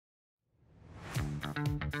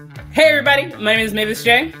Hey everybody, my name is Mavis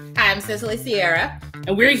J. I'm Cicely Sierra.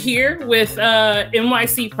 And we're here with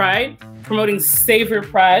NYC Pride, promoting Savor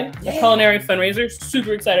Pride, a culinary fundraiser.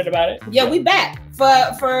 Super excited about it. Yeah, we back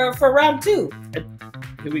for round 2.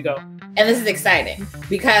 Here we go. And this is exciting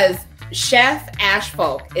because Chef Ash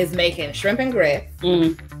Folk is making shrimp and grits,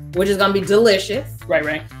 which is going to be delicious.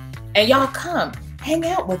 Right. And y'all come, hang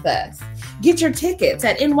out with us. Get your tickets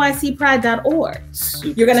at nycpride.org.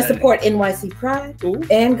 You're going to support NYC Pride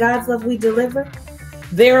and God's Love We Deliver.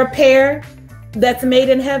 They're a pair that's made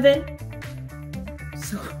in heaven.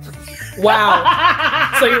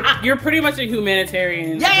 Wow. So you're pretty much a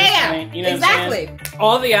humanitarian. Yeah. You know exactly.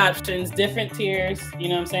 All the options, different tiers. You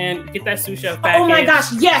know what I'm saying? Get that sous chef package. Oh my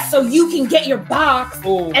gosh, yes. So you can get your box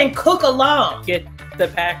and cook along. Get the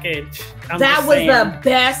package. That was the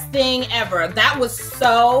best thing ever. That was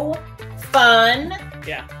so fun.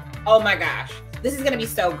 Yeah. Oh my gosh. This is going to be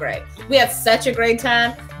so great. We had such a great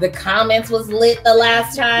time. The comments was lit the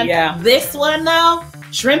last time. Yeah. This one though,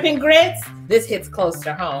 shrimp and grits, this hits close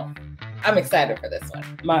to home. I'm excited for this one.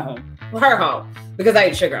 My home. Her home. Because I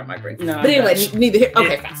eat sugar on my grits. No, but anyway, neither here.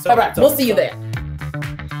 Okay, fine. All right. We'll see you there.